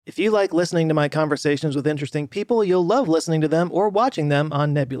If you like listening to my conversations with interesting people, you'll love listening to them or watching them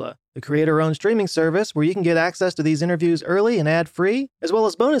on Nebula, the creator-owned streaming service where you can get access to these interviews early and ad-free, as well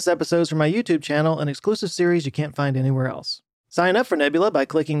as bonus episodes from my YouTube channel and exclusive series you can't find anywhere else. Sign up for Nebula by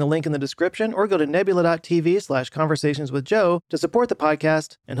clicking the link in the description or go to nebula.tv/conversationswithjoe to support the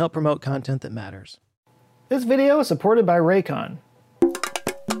podcast and help promote content that matters. This video is supported by Raycon.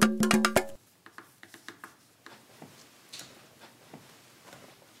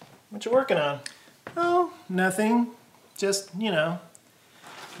 What you working on? Oh, nothing. Just, the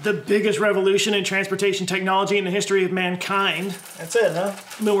biggest revolution in transportation technology in the history of mankind. That's it, huh?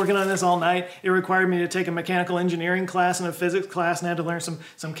 I've been working on this all night. It required me to take a mechanical engineering class and a physics class, and I had to learn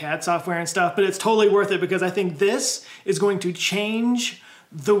some CAD software and stuff, but it's totally worth it because I think this is going to change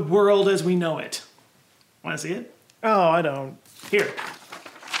the world as we know it. Want to see it? Oh, I don't. Here.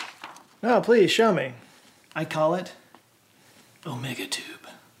 No, please, show me. I call it Omega Tube.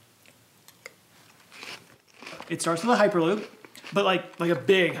 It starts with a Hyperloop, but like a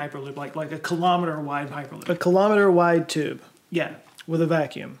big Hyperloop, like a kilometer-wide Hyperloop. A kilometer-wide tube. Yeah. With a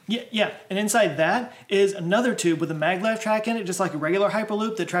vacuum. Yeah. And inside that is another tube with a maglev track in it, just like a regular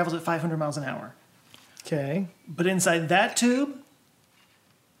Hyperloop that travels at 500 miles an hour. Okay. But inside that tube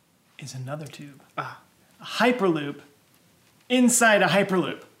is another tube. A Hyperloop inside a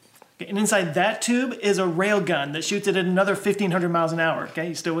Hyperloop. Okay, and inside that tube is a railgun that shoots it at another 1,500 miles an hour. Okay,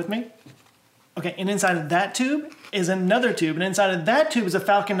 you still with me? Okay, and inside of that tube is another tube, and inside of that tube is a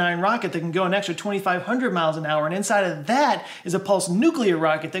Falcon 9 rocket that can go an extra 2,500 miles an hour, and inside of that is a pulse nuclear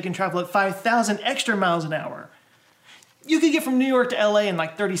rocket that can travel at 5,000 extra miles an hour. You could get from New York to LA in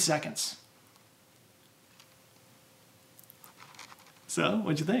like 30 seconds. So,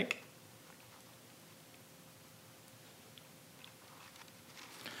 what'd you think?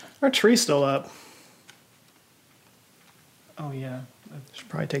 Our tree's still up. Oh, yeah. Should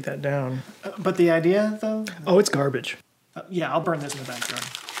probably take that down. But the idea, though? Oh, it's garbage. Yeah, I'll burn this in the backyard.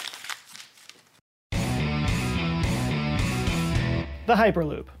 The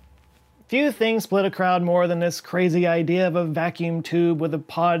Hyperloop. Few things split a crowd more than this crazy idea of a vacuum tube with a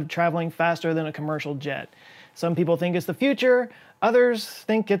pod traveling faster than a commercial jet. Some people think it's the future, others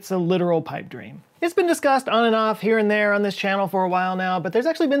think it's a literal pipe dream. It's been discussed on and off here and there on this channel for a while now, but there's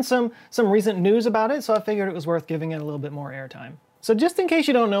actually been some recent news about it, so I figured it was worth giving it a little bit more airtime. So just in case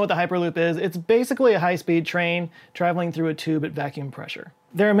you don't know what the Hyperloop is, it's basically a high-speed train traveling through a tube at vacuum pressure.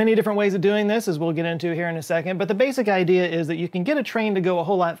 There are many different ways of doing this, as we'll get into here in a second, but the basic idea is that you can get a train to go a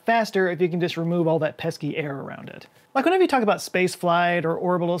whole lot faster if you can just remove all that pesky air around it. Like whenever you talk about space flight or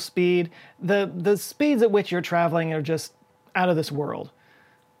orbital speed, the speeds at which you're traveling are just out of this world.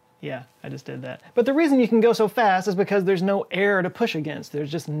 Yeah, I just did that. But the reason you can go so fast is because there's no air to push against. There's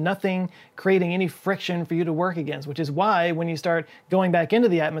just nothing creating any friction for you to work against, which is why when you start going back into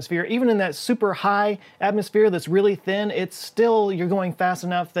the atmosphere, even in that super high atmosphere that's really thin, you're going fast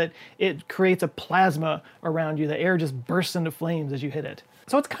enough that it creates a plasma around you. The air just bursts into flames as you hit it.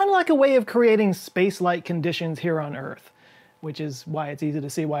 So it's kind of like a way of creating space-like conditions here on Earth, which is why it's easy to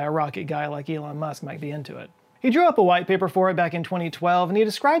see why a rocket guy like Elon Musk might be into it. He drew up a white paper for it back in 2012, and he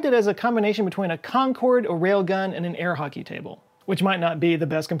described it as a combination between a Concorde, a railgun, and an air hockey table. Which might not be the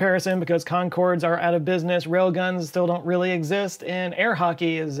best comparison because Concordes are out of business, railguns still don't really exist, and air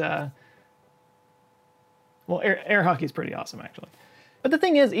hockey is, air hockey is pretty awesome actually. But the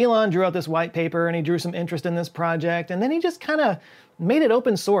thing is, Elon drew out this white paper and he drew some interest in this project, and then he just kind of made it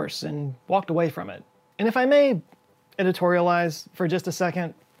open source and walked away from it. And if I may editorialize for just a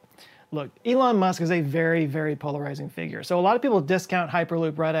second, look, Elon Musk is a very, very polarizing figure. So a lot of people discount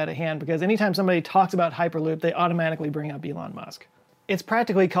Hyperloop right out of hand because anytime somebody talks about Hyperloop, they automatically bring up Elon Musk. It's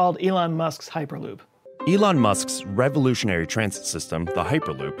practically called Elon Musk's Hyperloop. Elon Musk's revolutionary transit system, the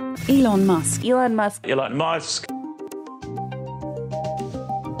Hyperloop. Elon Musk. Elon Musk. Elon Musk.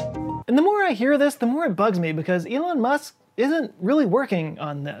 And the more I hear this, the more it bugs me because Elon Musk isn't really working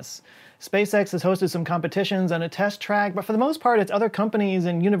on this. SpaceX has hosted some competitions on a test track, but for the most part, it's other companies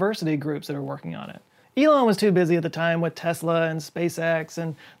and university groups that are working on it. Elon was too busy at the time with Tesla and SpaceX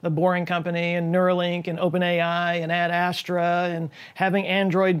and The Boring Company and Neuralink and OpenAI and Ad Astra and having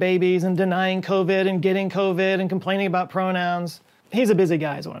Android babies and denying COVID and getting COVID and complaining about pronouns. He's a busy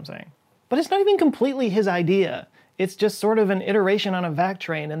guy is what I'm saying. But it's not even completely his idea. It's just sort of an iteration on a vac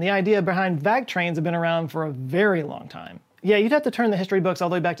train, and the idea behind vac trains have been around for a very long time. Yeah, you'd have to turn the history books all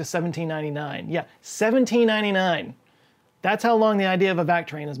the way back to 1799. Yeah, 1799. That's how long the idea of a vac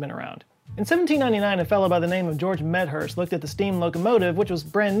train has been around. In 1799, a fellow by the name of George Medhurst looked at the steam locomotive, which was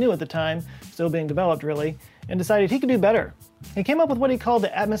brand new at the time, still being developed really, and decided he could do better. He came up with what he called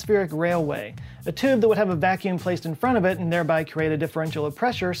the atmospheric railway, a tube that would have a vacuum placed in front of it and thereby create a differential of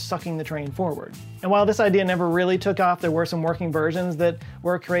pressure sucking the train forward. And while this idea never really took off, there were some working versions that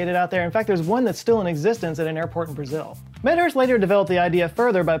were created out there. In fact, there's one that's still in existence at an airport in Brazil. Medhurst later developed the idea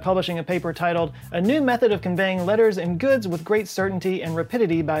further by publishing a paper titled A New Method of Conveying Letters and Goods with Great Certainty and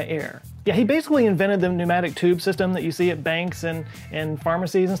Rapidity by Air. Yeah, he basically invented the pneumatic tube system that you see at banks and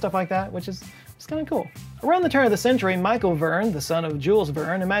pharmacies and stuff like that, which is kind of cool. Around the turn of the century, Michael Verne, the son of Jules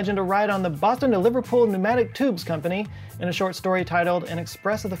Verne, imagined a ride on the Boston to Liverpool Pneumatic Tubes Company in a short story titled An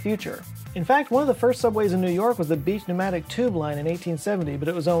Express of the Future. In fact, one of the first subways in New York was the Beach Pneumatic Tube Line in 1870, but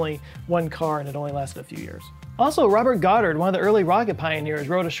it was only one car and it only lasted a few years. Also, Robert Goddard, one of the early rocket pioneers,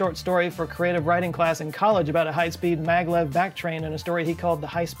 wrote a short story for creative writing class in college about a high-speed maglev vac train in a story he called The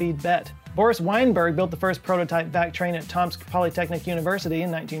High-Speed Bet. Boris Weinberg built the first prototype vac train at Tomsk Polytechnic University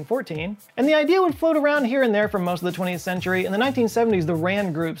in 1914, and the idea would float around here and there for most of the 20th century. In the 1970s, the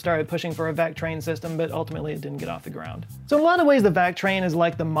RAND group started pushing for a vac train system, but ultimately it didn't get off the ground. So in a lot of ways, the vac train is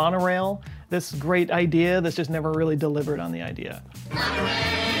like the monorail, this great idea that's just never really delivered on the idea.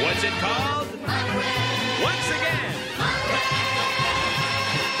 Monorail. What's it called? Monorail. Once again.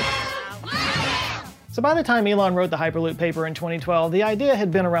 So by the time Elon wrote the Hyperloop paper in 2012, the idea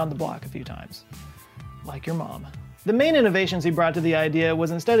had been around the block a few times. Like your mom. The main innovations he brought to the idea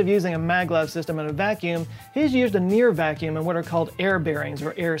was instead of using a maglev system and a vacuum, he's used a near vacuum and what are called air bearings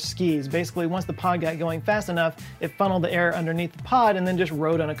or air skis. Basically, once the pod got going fast enough, it funneled the air underneath the pod and then just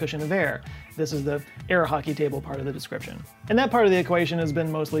rode on a cushion of air. This is the air hockey table part of the description. And that part of the equation has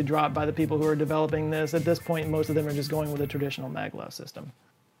been mostly dropped by the people who are developing this. At this point, most of them are just going with a traditional maglev system.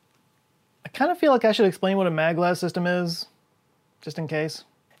 I kind of feel like I should explain what a maglev system is, just in case.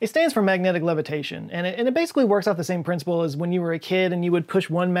 It stands for magnetic levitation, and it basically works off the same principle as when you were a kid and you would push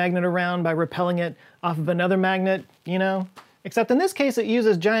one magnet around by repelling it off of another magnet, you know? Except in this case, it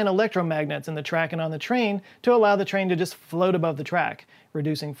uses giant electromagnets in the track and on the train to allow the train to just float above the track,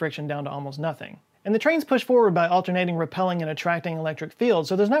 reducing friction down to almost nothing. And the train's pushed forward by alternating repelling and attracting electric fields,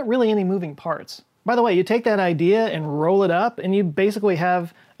 so there's not really any moving parts. By the way, you take that idea and roll it up, and you basically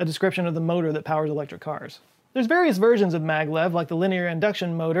have a description of the motor that powers electric cars. There's various versions of maglev, like the linear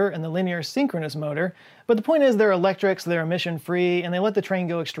induction motor and the linear synchronous motor, but the point is they're electric, so they're emission-free, and they let the train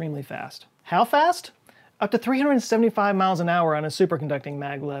go extremely fast. How fast? Up to 375 miles an hour on a superconducting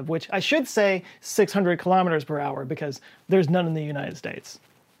maglev, which I should say 600 kilometers per hour, because there's none in the United States.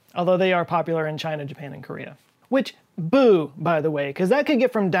 Although they are popular in China, Japan, and Korea. Which, boo, by the way, because that could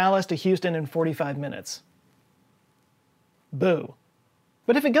get from Dallas to Houston in 45 minutes. Boo.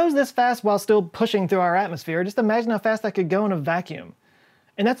 But if it goes this fast while still pushing through our atmosphere, just imagine how fast that could go in a vacuum.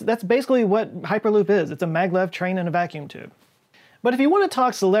 And that's basically what Hyperloop is. It's a maglev train in a vacuum tube. But if you want to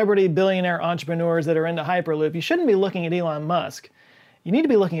talk celebrity billionaire entrepreneurs that are into Hyperloop, you shouldn't be looking at Elon Musk. You need to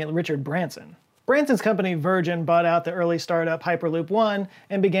be looking at Richard Branson. Branson's company Virgin bought out the early startup Hyperloop One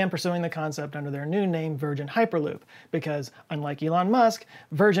and began pursuing the concept under their new name Virgin Hyperloop, because unlike Elon Musk,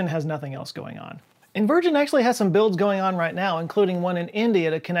 Virgin has nothing else going on. And Virgin actually has some builds going on right now, including one in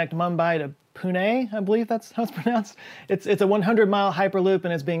India to connect Mumbai to Pune, I believe that's how it's pronounced. It's a 100-mile Hyperloop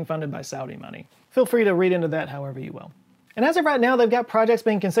and it's being funded by Saudi money. Feel free to read into that however you will. And as of right now, they've got projects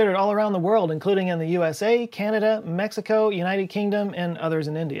being considered all around the world, including in the USA, Canada, Mexico, United Kingdom, and others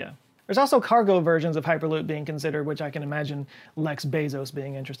in India. There's also cargo versions of Hyperloop being considered, which I can imagine Lex Bezos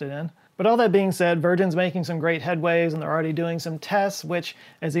being interested in. But all that being said, Virgin's making some great headways, and they're already doing some tests, which,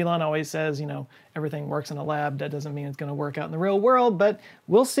 as Elon always says, you know, everything works in a lab. That doesn't mean it's going to work out in the real world, but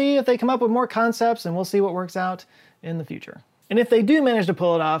we'll see if they come up with more concepts, and we'll see what works out in the future. And if they do manage to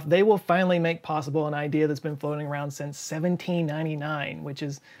pull it off, they will finally make possible an idea that's been floating around since 1799, which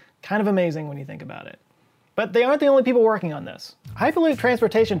is kind of amazing when you think about it. But they aren't the only people working on this. Hyperloop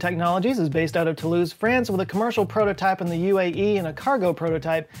Transportation Technologies is based out of Toulouse, France, with a commercial prototype in the UAE and a cargo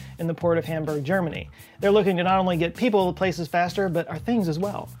prototype in the port of Hamburg, Germany. They're looking to not only get people to places faster, but our things as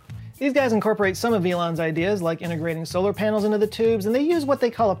well. These guys incorporate some of Elon's ideas, like integrating solar panels into the tubes, and they use what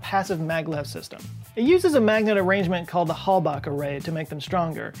they call a passive maglev system. It uses a magnet arrangement called the Halbach array to make them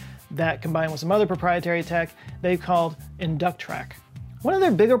stronger. That, combined with some other proprietary tech, they've called Inductrack. One of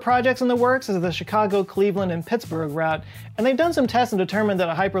their bigger projects in the works is the Chicago, Cleveland, and Pittsburgh route, and they've done some tests and determined that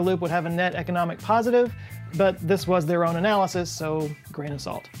a Hyperloop would have a net economic positive, but this was their own analysis, so grain of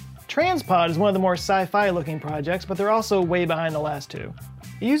salt. Transpod is one of the more sci-fi looking projects, but they're also way behind the last two.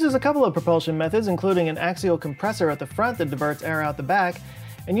 It uses a couple of propulsion methods, including an axial compressor at the front that diverts air out the back,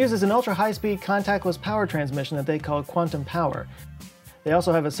 and uses an ultra-high-speed contactless power transmission that they call Quantum Power. They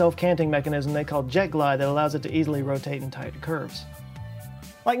also have a self-canting mechanism they call Jet Glide that allows it to easily rotate in tight curves.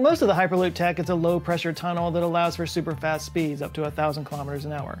 Like most of the Hyperloop tech, it's a low-pressure tunnel that allows for super fast speeds up to 1,000 kilometers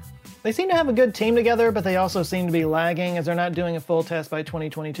an hour. They seem to have a good team together, but they also seem to be lagging as they're not doing a full test by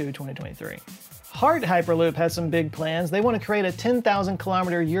 2022-2023. Heart Hyperloop has some big plans. They want to create a 10,000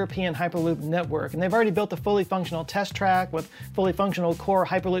 kilometer European Hyperloop network, and they've already built a fully functional test track with fully functional core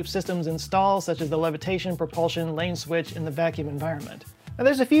Hyperloop systems installed, such as the levitation, propulsion, lane switch, and the vacuum environment. Now,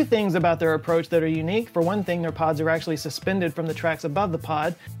 there's a few things about their approach that are unique. For one thing, their pods are actually suspended from the tracks above the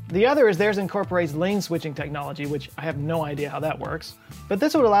pod. The other is theirs incorporates lane switching technology, which I have no idea how that works. But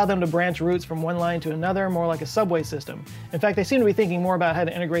this would allow them to branch routes from one line to another, more like a subway system. In fact, they seem to be thinking more about how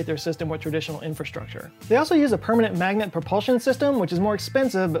to integrate their system with traditional infrastructure. They also use a permanent magnet propulsion system, which is more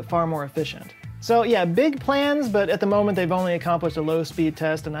expensive but far more efficient. So yeah, big plans, but at the moment they've only accomplished a low speed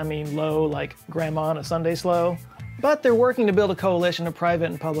test, and I mean low like grandma on a Sunday slow. But they're working to build a coalition of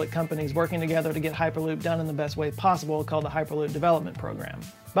private and public companies working together to get Hyperloop done in the best way possible, called the Hyperloop Development Program.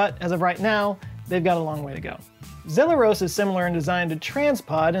 But as of right now, they've got a long way to go. Zelaros is similar in design to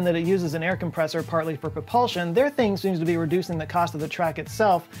Transpod in that it uses an air compressor partly for propulsion. Their thing seems to be reducing the cost of the track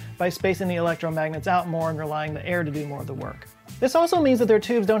itself by spacing the electromagnets out more and relying the air to do more of the work. This also means that their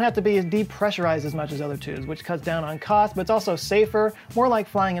tubes don't have to be as depressurized as much as other tubes, which cuts down on cost, but it's also safer, more like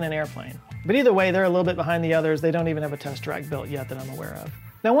flying in an airplane. But either way, they're a little bit behind the others. They don't even have a test track built yet that I'm aware of.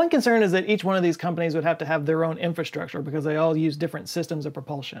 Now, one concern is that each one of these companies would have to have their own infrastructure because they all use different systems of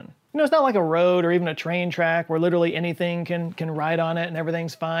propulsion. You know, it's not like a road or even a train track where literally anything can ride on it and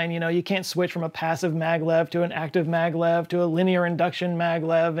everything's fine. You know, you can't switch from a passive maglev to an active maglev to a linear induction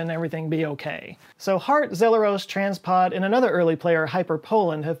maglev and everything be okay. So Heart, Zelaros, Transpod, and another early player, Hyper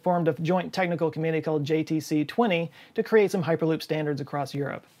Poland, have formed a joint technical committee called JTC20 to create some Hyperloop standards across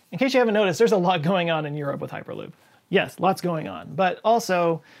Europe. In case you haven't noticed, there's a lot going on in Europe with Hyperloop. Yes, lots going on, but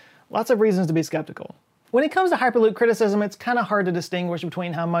also lots of reasons to be skeptical. When it comes to Hyperloop criticism, it's kind of hard to distinguish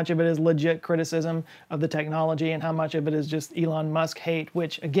between how much of it is legit criticism of the technology and how much of it is just Elon Musk hate,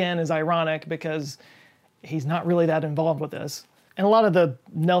 which again is ironic because he's not really that involved with this. And a lot of the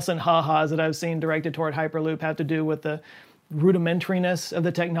Nelson ha-has that I've seen directed toward Hyperloop have to do with the rudimentariness of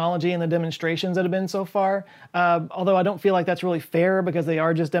the technology and the demonstrations that have been so far. Although I don't feel like that's really fair because they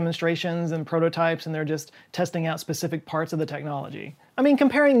are just demonstrations and prototypes and they're just testing out specific parts of the technology. I mean,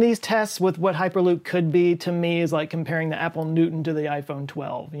 comparing these tests with what Hyperloop could be to me is like comparing the Apple Newton to the iPhone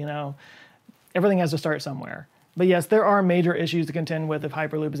 12, you know? Everything has to start somewhere. But yes, there are major issues to contend with if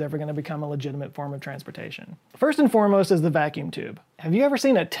Hyperloop is ever going to become a legitimate form of transportation. First and foremost is the vacuum tube. Have you ever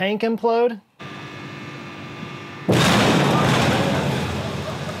seen a tank implode?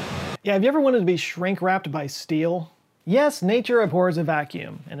 Yeah, have you ever wanted to be shrink-wrapped by steel? Yes, nature abhors a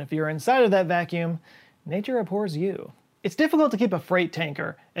vacuum, and if you're inside of that vacuum, nature abhors you. It's difficult to keep a freight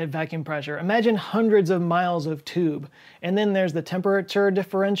tanker at vacuum pressure. Imagine hundreds of miles of tube. And then there's the temperature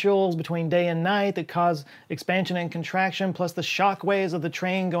differentials between day and night that cause expansion and contraction, plus the shock waves of the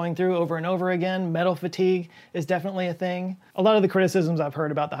train going through over and over again. Metal fatigue is definitely a thing. A lot of the criticisms I've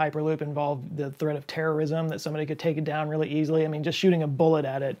heard about the Hyperloop involve the threat of terrorism, that somebody could take it down really easily. I mean, just shooting a bullet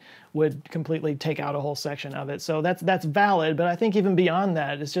at it would completely take out a whole section of it. So that's valid, but I think even beyond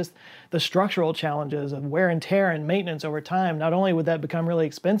that, it's just the structural challenges of wear and tear and maintenance over time. Not only would that become really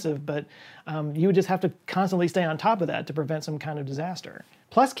expensive, but you would just have to constantly stay on top of that to prevent some kind of disaster.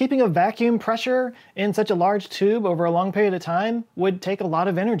 Plus, keeping a vacuum pressure in such a large tube over a long period of time would take a lot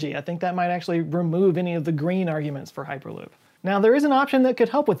of energy. I think that might actually remove any of the green arguments for Hyperloop. Now, there is an option that could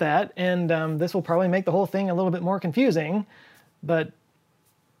help with that, and this will probably make the whole thing a little bit more confusing, but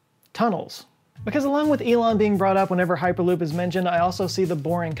tunnels. Because along with Elon being brought up whenever Hyperloop is mentioned, I also see the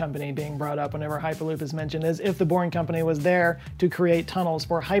Boring Company being brought up whenever Hyperloop is mentioned, as if the Boring Company was there to create tunnels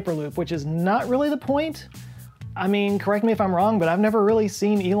for Hyperloop, which is not really the point. I mean, correct me if I'm wrong, but I've never really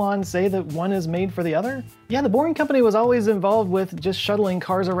seen Elon say that one is made for the other. Yeah, the Boring Company was always involved with just shuttling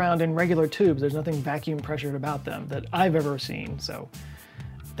cars around in regular tubes. There's nothing vacuum pressured about them that I've ever seen, so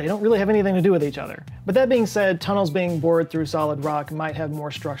they don't really have anything to do with each other. But that being said, tunnels being bored through solid rock might have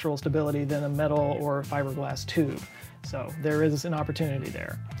more structural stability than a metal or fiberglass tube. So there is an opportunity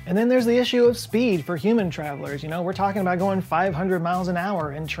there. And then there's the issue of speed for human travelers. You know, we're talking about going 500 miles an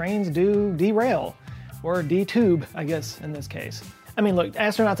hour, and trains do derail. Or detube, I guess, in this case. I mean, look,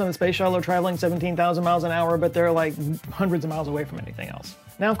 astronauts on the space shuttle are traveling 17,000 miles an hour, but they're like hundreds of miles away from anything else.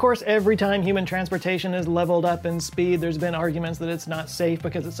 Now, of course, every time human transportation is leveled up in speed, there's been arguments that it's not safe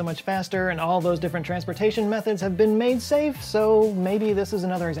because it's so much faster, and all those different transportation methods have been made safe, so maybe this is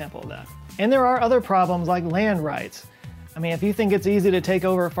another example of that. And there are other problems like land rights. I mean, if you think it's easy to take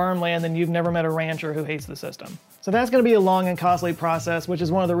over farmland, then you've never met a rancher who hates the system. So that's going to be a long and costly process, which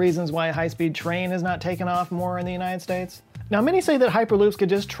is one of the reasons why a high-speed train has not taken off more in the United States. Now, many say that Hyperloops could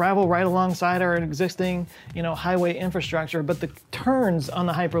just travel right alongside our existing, highway infrastructure, but the turns on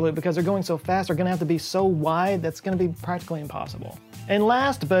the Hyperloop, because they're going so fast, are going to have to be so wide that's going to be practically impossible. And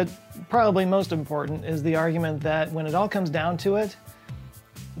last, but probably most important, is the argument that when it all comes down to it,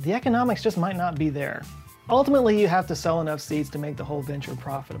 the economics just might not be there. Ultimately, you have to sell enough seats to make the whole venture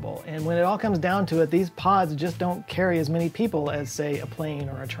profitable, and when it all comes down to it, these pods just don't carry as many people as, say, a plane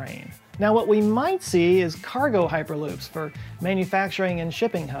or a train. Now, what we might see is cargo Hyperloops for manufacturing and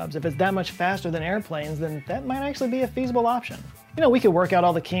shipping hubs. If it's that much faster than airplanes, then that might actually be a feasible option. We could work out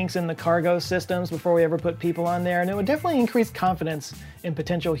all the kinks in the cargo systems before we ever put people on there, and it would definitely increase confidence in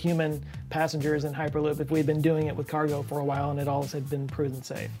potential human passengers in Hyperloop if we'd been doing it with cargo for a while and it all had been proven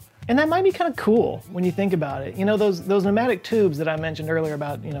safe. And that might be kind of cool when you think about it. Those pneumatic tubes that I mentioned earlier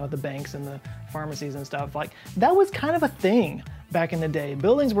about, the banks and the pharmacies and stuff, like, that was kind of a thing back in the day.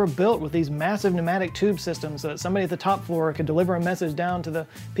 Buildings were built with these massive pneumatic tube systems so that somebody at the top floor could deliver a message down to the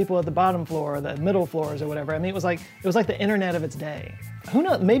people at the bottom floor, or the middle floors or whatever. I mean, it was like the internet of its day. Who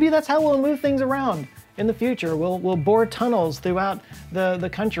knows? Maybe that's how we'll move things around in the future. We'll bore tunnels throughout the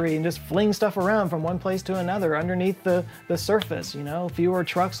country and just fling stuff around from one place to another underneath the surface, fewer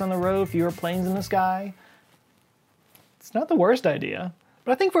trucks on the road, fewer planes in the sky. It's not the worst idea.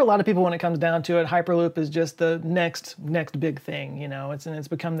 But I think for a lot of people, when it comes down to it, Hyperloop is just the next big thing, it's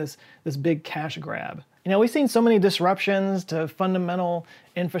become this big cash grab. We've seen so many disruptions to fundamental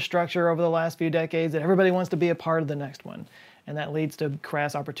infrastructure over the last few decades that everybody wants to be a part of the next one. And that leads to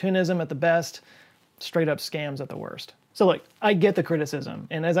crass opportunism at the best, straight up scams at the worst. So look, I get the criticism,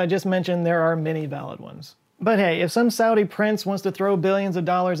 and as I just mentioned, there are many valid ones. But hey, if some Saudi prince wants to throw billions of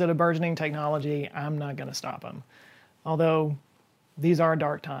dollars at a burgeoning technology, I'm not gonna stop him. Although, these are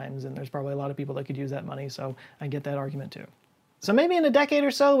dark times, and there's probably a lot of people that could use that money, so I get that argument too. So maybe in a decade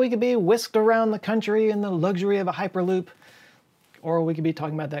or so, we could be whisked around the country in the luxury of a Hyperloop, or we could be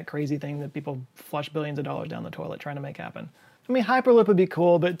talking about that crazy thing that people flush billions of dollars down the toilet trying to make happen. I mean, Hyperloop would be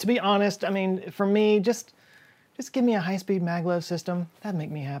cool, but to be honest, for me, just give me a high-speed maglev system. That'd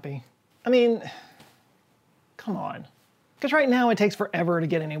make me happy. Come on. Because right now it takes forever to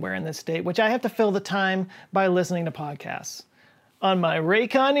get anywhere in this state, which I have to fill the time by listening to podcasts. On my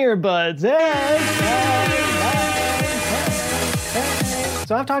Raycon earbuds.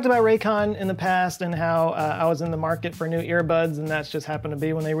 So I've talked about Raycon in the past and how I was in the market for new earbuds, and that's just happened to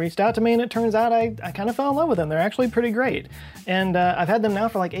be when they reached out to me, and it turns out I kind of fell in love with them. They're actually pretty great. And I've had them now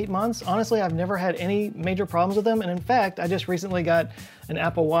for like 8 months. Honestly, I've never had any major problems with them, and in fact, I just recently got an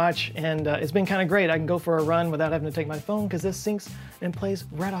Apple Watch, and it's been kind of great. I can go for a run without having to take my phone because this syncs and plays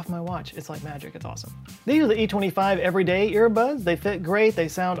right off my watch. It's like magic. It's awesome. These are the E25 Everyday earbuds. They fit great. They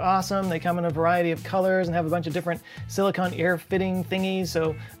sound awesome. They come in a variety of colors and have a bunch of different silicone ear fitting thingies,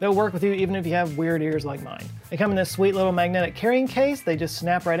 so they'll work with you even if you have weird ears like mine. They come in this sweet little magnetic carrying case. They just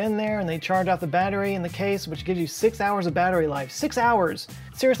snap right in there, and they charge off the battery in the case, which gives you 6 hours of battery life. 6 hours!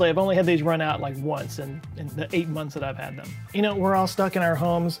 Seriously, I've only had these run out like once in the 8 months that I've had them. We're all stuck in our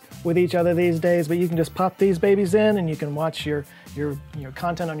homes with each other these days, but you can just pop these babies in and you can watch your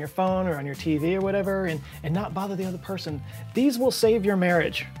content on your phone or on your TV or whatever and not bother the other person. These will save your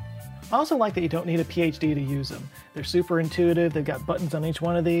marriage. I also like that you don't need a PhD to use them. They're super intuitive. They've got buttons on each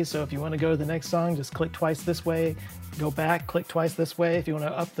one of these, so if you want to go to the next song, just click twice this way, go back, click twice this way. If you want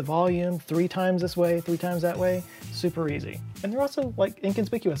to up the volume, 3 times this way, 3 times that way, super easy. And they're also like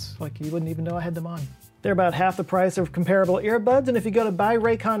inconspicuous, like you wouldn't even know I had them on. They're about half the price of comparable earbuds, and if you go to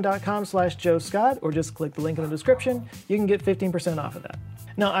buyraycon.com/joescott or just click the link in the description, you can get 15% off of that.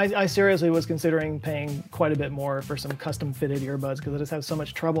 Now, I seriously was considering paying quite a bit more for some custom-fitted earbuds because I just have so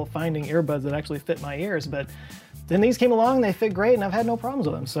much trouble finding earbuds that actually fit my ears, but then these came along, they fit great, and I've had no problems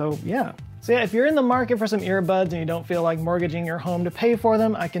with them, so yeah. So yeah, if you're in the market for some earbuds and you don't feel like mortgaging your home to pay for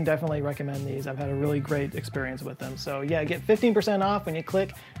them, I can definitely recommend these. I've had a really great experience with them. So yeah, get 15% off when you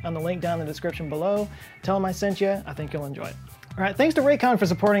click on the link down in the description below. Tell them I sent you. I think you'll enjoy it. All right, thanks to Raycon for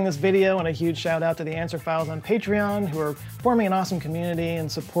supporting this video, and a huge shout out to the Answer Files on Patreon who are forming an awesome community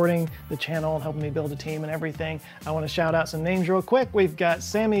and supporting the channel and helping me build a team and everything. I want to shout out some names real quick. We've got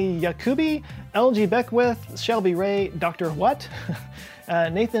Sammy Yakubi, LG Beckwith, Shelby Ray, Dr. What?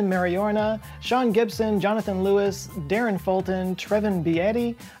 Nathan Mariorna, Sean Gibson, Jonathan Lewis, Darren Fulton, Trevin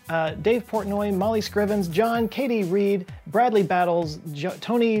Bietti, Dave Portnoy, Molly Scrivens, John, Katie Reed, Bradley Battles,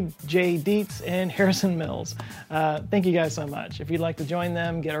 Tony J. Dietz, and Harrison Mills. Thank you guys so much. If you'd like to join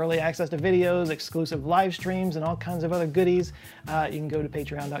them, get early access to videos, exclusive live streams, and all kinds of other goodies, you can go to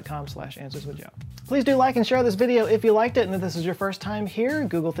patreon.com/answerswithjoe. Please do like and share this video if you liked it, and if this is your first time here,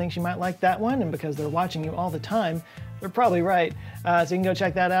 Google thinks you might like that one, and because they're watching you all the time, They're probably right. So you can go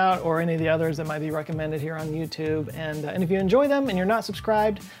check that out, or any of the others that might be recommended here on YouTube. And if you enjoy them and you're not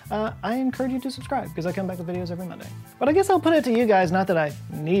subscribed, I encourage you to subscribe, because I come back with videos every Monday. But I guess I'll put it to you guys, not that I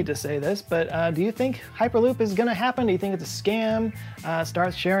need to say this, but do you think Hyperloop is gonna happen? Do you think it's a scam?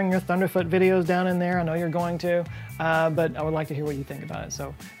 Start sharing your Thunderfoot videos down in there. I know you're going to, but I would like to hear what you think about it.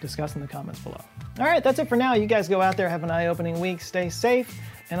 So discuss in the comments below. All right, that's it for now. You guys go out there, have an eye-opening week, stay safe,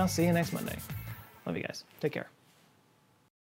 and I'll see you next Monday. Love you guys. Take care.